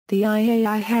The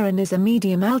IAI Heron is a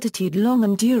medium-altitude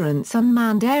long-endurance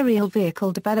unmanned aerial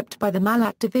vehicle developed by the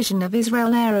Malat division of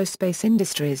Israel Aerospace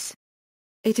Industries.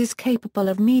 It is capable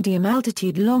of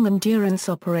medium-altitude long-endurance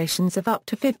operations of up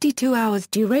to 52 hours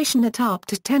duration at up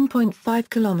to 10.5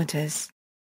 kilometers.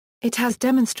 It has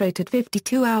demonstrated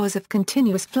 52 hours of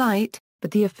continuous flight,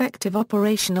 but the effective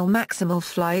operational maximal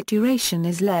flight duration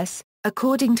is less,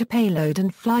 according to payload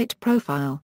and flight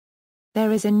profile.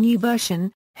 There is a new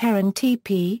version, Heron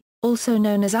TP, also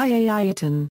known as IAI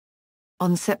Eitan.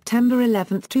 On September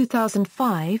 11,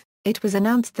 2005, it was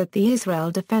announced that the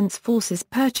Israel Defense Forces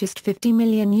purchased $50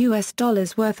 million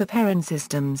worth of Heron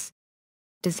systems.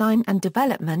 Design and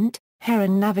development: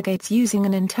 Heron navigates using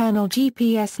an internal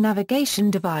GPS navigation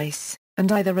device,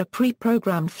 and either a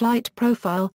pre-programmed flight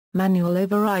profile, manual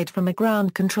override from a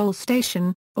ground control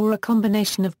station, or a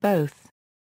combination of both.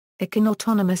 It can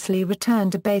autonomously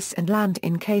return to base and land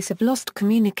in case of lost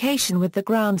communication with the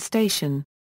ground station.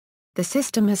 The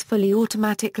system has fully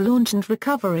automatic launch and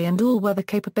recovery and all-weather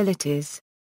capabilities.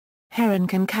 Heron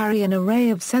can carry an array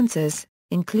of sensors,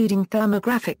 including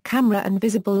thermographic camera and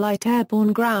visible light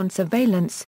airborne ground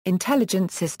surveillance,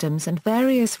 intelligence systems and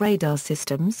various radar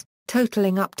systems,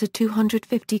 totaling up to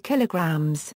 250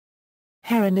 kilograms.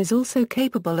 Heron is also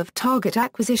capable of target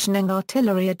acquisition and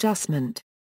artillery adjustment.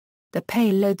 The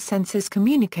payload sensors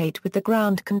communicate with the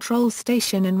ground control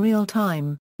station in real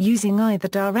time, using either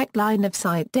direct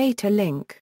line-of-sight data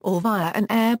link, or via an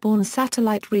airborne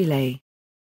satellite relay.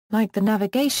 Like the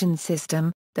navigation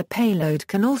system, the payload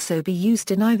can also be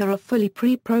used in either a fully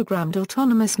pre-programmed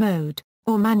autonomous mode,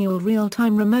 or manual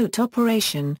real-time remote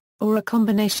operation, or a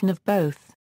combination of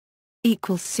both.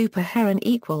 Super Heron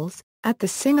At the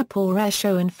Singapore Air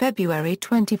Show in February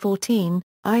 2014,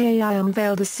 IAI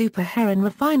unveiled a Super Heron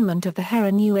refinement of the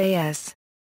Heron UAS.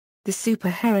 The Super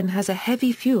Heron has a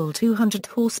heavy-fuel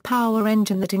 200-horsepower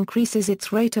engine that increases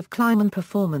its rate of climb and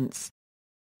performance.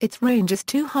 Its range is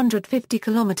 250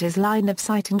 km line of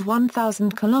sight and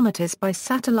 1,000 km by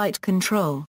satellite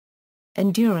control.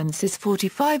 Endurance is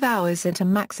 45 hours at a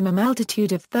maximum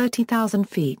altitude of 30,000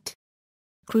 feet.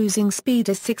 Cruising speed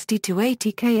is 60 to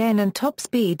 80 kn and top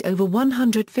speed over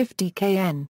 150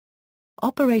 kn.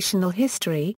 Operational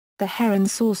history: the Heron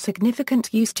saw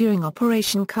significant use during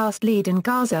Operation Cast Lead in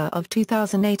Gaza of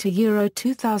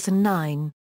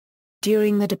 2008–2009.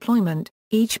 During the deployment,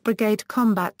 each brigade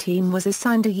combat team was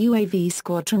assigned a UAV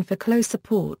squadron for close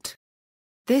support.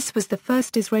 This was the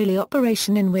first Israeli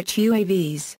operation in which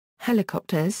UAVs,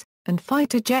 helicopters, and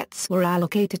fighter jets were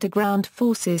allocated to ground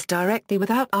forces directly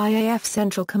without IAF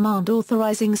Central Command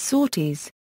authorizing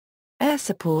sorties. Air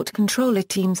support controller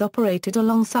teams operated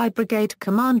alongside brigade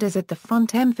commanders at the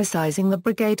front, emphasizing the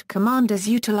brigade commander's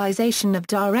utilization of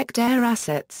direct air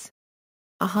assets.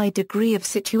 A high degree of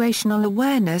situational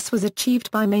awareness was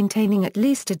achieved by maintaining at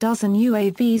least a dozen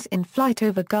UAVs in flight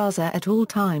over Gaza at all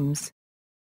times.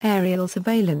 Aerial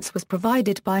surveillance was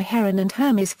provided by Heron and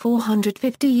Hermes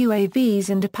 450 UAVs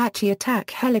and Apache attack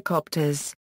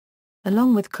helicopters.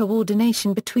 Along with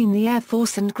coordination between the Air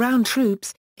Force and ground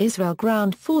troops, Israel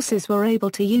ground forces were able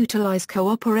to utilize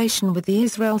cooperation with the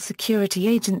Israel Security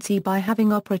Agency by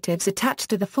having operatives attached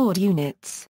to the forward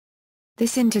units.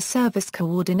 This inter-service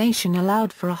coordination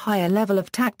allowed for a higher level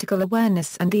of tactical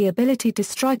awareness and the ability to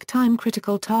strike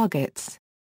time-critical targets.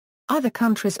 Other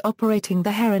countries operating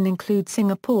the Heron include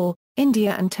Singapore,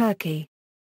 India and Turkey.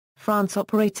 France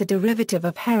operates a derivative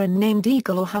of Heron named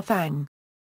Eagle or Hufang.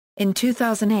 In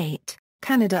 2008,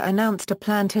 Canada announced a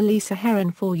plan to lease a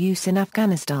Heron for use in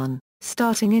Afghanistan,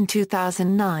 starting in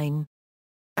 2009.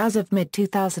 As of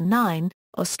mid-2009,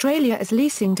 Australia is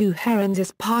leasing 2 Herons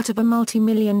as part of a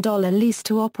multi-million-dollar lease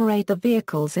to operate the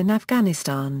vehicles in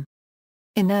Afghanistan.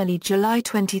 In early July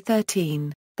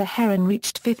 2013, the Heron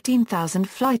reached 15,000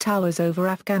 flight hours over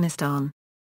Afghanistan.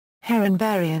 Heron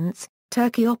variants: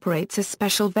 Turkey operates a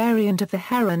special variant of the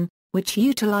Heron, which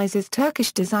utilizes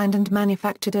Turkish-designed and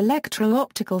manufactured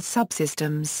electro-optical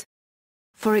subsystems.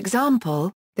 For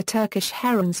example, the Turkish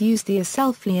Herons use the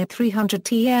Aselflia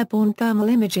 300T airborne thermal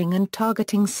imaging and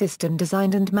targeting system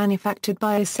designed and manufactured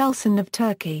by Aselsan of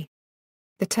Turkey.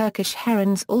 The Turkish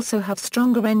Herons also have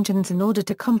stronger engines in order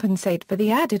to compensate for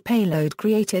the added payload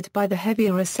created by the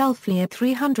heavier Aselflia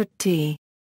 300T.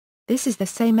 This is the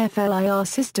same FLIR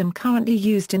system currently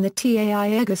used in the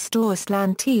TAI Aegis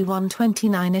Arslan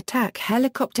T-129 attack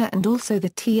helicopter and also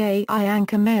the TAI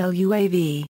Anchor Mail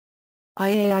UAV.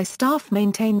 IAI staff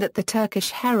maintain that the Turkish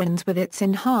Herons, with its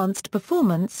enhanced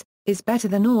performance, is better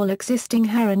than all existing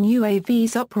Heron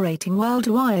UAVs operating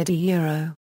worldwide.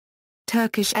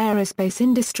 Turkish Aerospace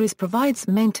Industries provides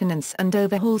maintenance and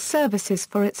overhaul services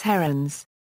for its Herons.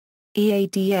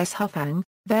 EADS Hufang,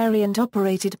 Variant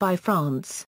operated by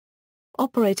France.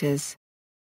 Operators: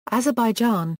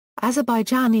 Azerbaijan,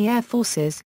 Azerbaijani Air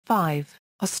Forces, 5,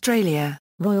 Australia,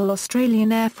 Royal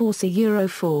Australian Air Force Euro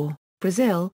 4,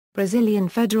 Brazil, Brazilian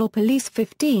Federal Police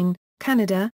 15,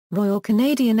 Canada, Royal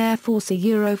Canadian Air Force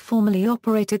Euro formerly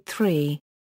operated 3.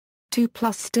 2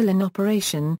 plus still in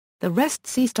operation, the rest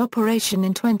ceased operation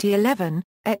in 2011,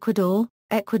 Ecuador,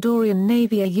 Ecuadorian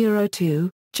Navy Euro 2,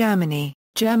 Germany,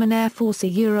 German Air Force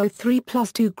Euro 3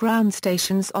 plus 2 ground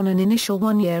stations on an initial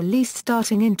one-year lease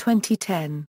starting in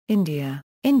 2010, India,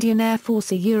 Indian Air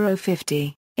Force Euro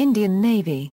 50, Indian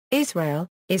Navy, Israel,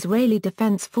 Israeli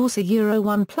Defense Force Euro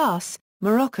 1 plus,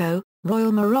 Morocco,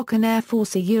 Royal Moroccan Air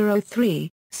Force Euro 3,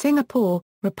 Singapore,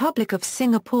 Republic of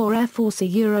Singapore Air Force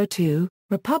Euro 2,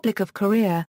 Republic of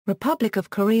Korea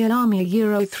Army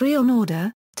Euro 3 on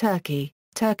order, Turkey,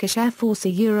 Turkish Air Force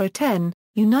Euro 10,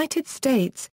 United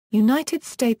States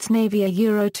Navy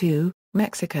Euro 2,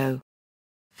 Mexico.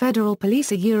 Federal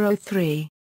Police Euro 3.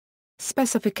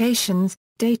 Specifications,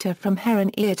 data from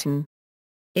Heron Eitan.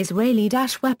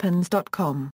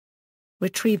 Israeli-weapons.com.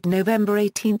 Retrieved November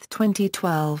 18,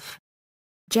 2012.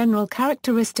 General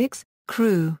characteristics: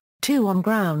 crew, 2 on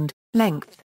ground,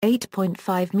 length,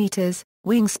 8.5 meters,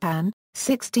 wingspan,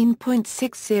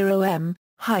 16.60 m,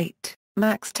 height,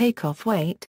 max takeoff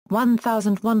weight,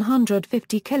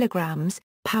 1,150 kilograms,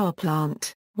 power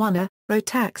plant, 1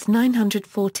 Rotax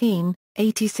 914,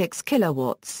 86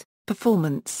 kilowatts,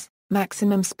 performance,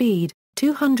 maximum speed,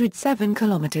 207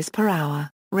 kilometers per hour,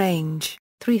 range,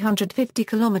 350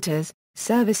 kilometers,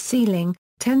 service ceiling,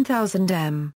 10,000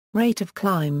 m, rate of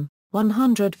climb,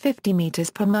 150 meters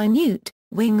per minute,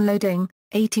 wing loading,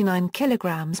 89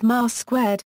 kilograms mass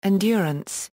squared,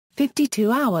 endurance,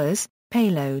 52 hours,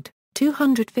 payload,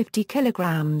 250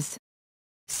 kilograms.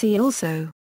 See also: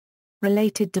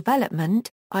 related development,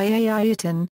 IAI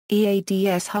Eitan,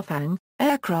 EADS Hufang,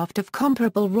 aircraft of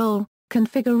comparable role,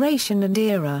 configuration and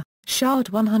era, Shard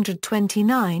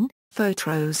 129,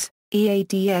 Photos,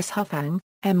 EADS Hufang,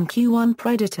 MQ-1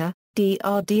 Predator,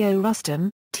 DRDO Rustam,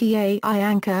 TAI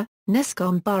Anchor,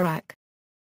 Nescom Barak.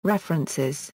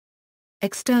 References.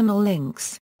 External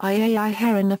links: IAI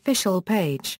Heron official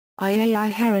page,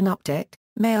 IAI Heron update,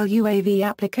 male UAV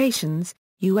applications,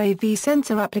 UAV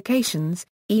sensor applications,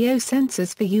 EO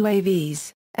sensors for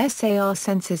UAVs, SAR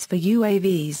sensors for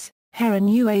UAVs, Heron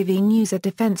UAV News. A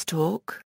Defense Talk.